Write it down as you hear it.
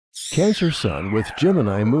Cancer Sun with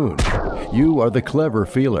Gemini Moon. You are the clever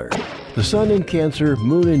feeler. The Sun in Cancer,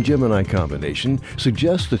 Moon in Gemini combination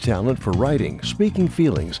suggests the talent for writing, speaking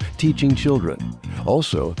feelings, teaching children.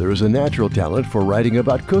 Also, there is a natural talent for writing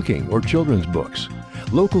about cooking or children's books.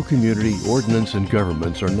 Local community, ordinance, and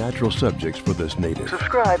governments are natural subjects for this native.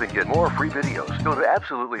 Subscribe and get more free videos. Go to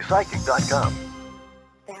absolutelypsychic.com.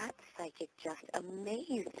 That psychic just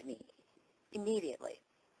amazed me. Immediately,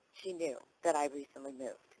 she knew that I recently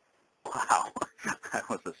moved. Wow, I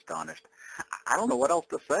was astonished. I don't know what else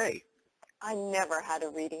to say. I never had a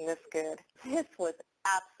reading this good. This was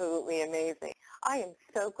absolutely amazing. I am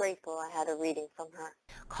so grateful I had a reading from her.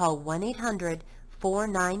 Call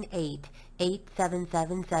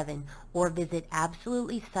 1-800-498-8777 or visit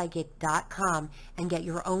absolutelypsychic.com and get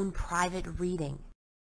your own private reading.